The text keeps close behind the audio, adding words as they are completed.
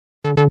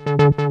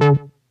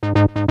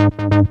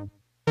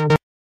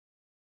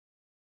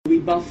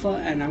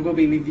Buffer, and I'm going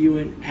to be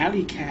reviewing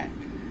Alley Cat.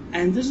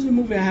 And this is a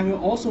movie I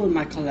have also in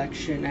my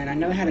collection, and I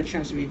never had a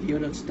chance to review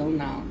it until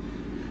now.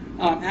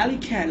 Alley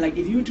Cat, like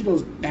if you're into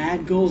those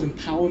bad girls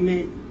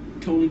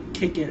empowerment, totally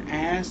kicking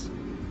ass,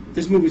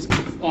 this movie's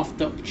off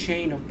the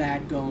chain of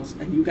bad girls,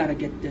 and you gotta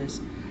get this.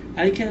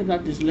 Alley Cat is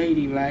about this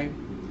lady, right?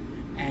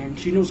 And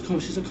she knows,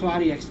 she's a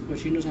karate expert,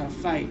 she knows how to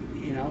fight,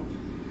 you know?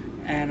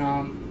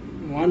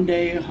 And one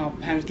day her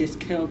parents gets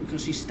killed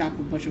because she stopped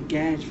a bunch of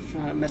gangs from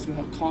trying to mess with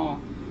her car,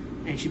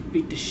 and she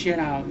beat the shit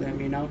out of them,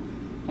 you know?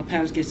 Her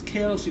parents gets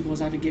killed, she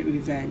goes out to get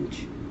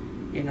revenge,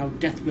 you know,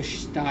 Death Wish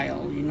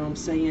style, you know what I'm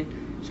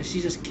saying? So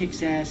she just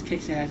kicks ass,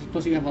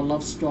 plus you have a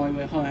love story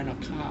with her and a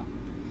cop.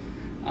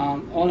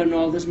 All in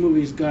all, this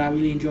movie is good. I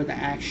really enjoyed the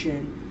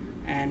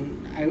action,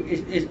 and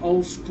it's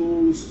old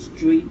school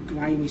street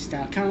grimy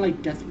style, kind of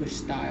like Death Wish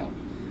style.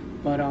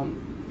 But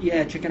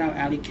yeah, check it out,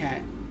 Alley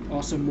Cat.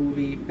 Awesome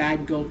movie.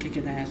 Bad girl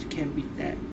kicking ass. You can't beat that.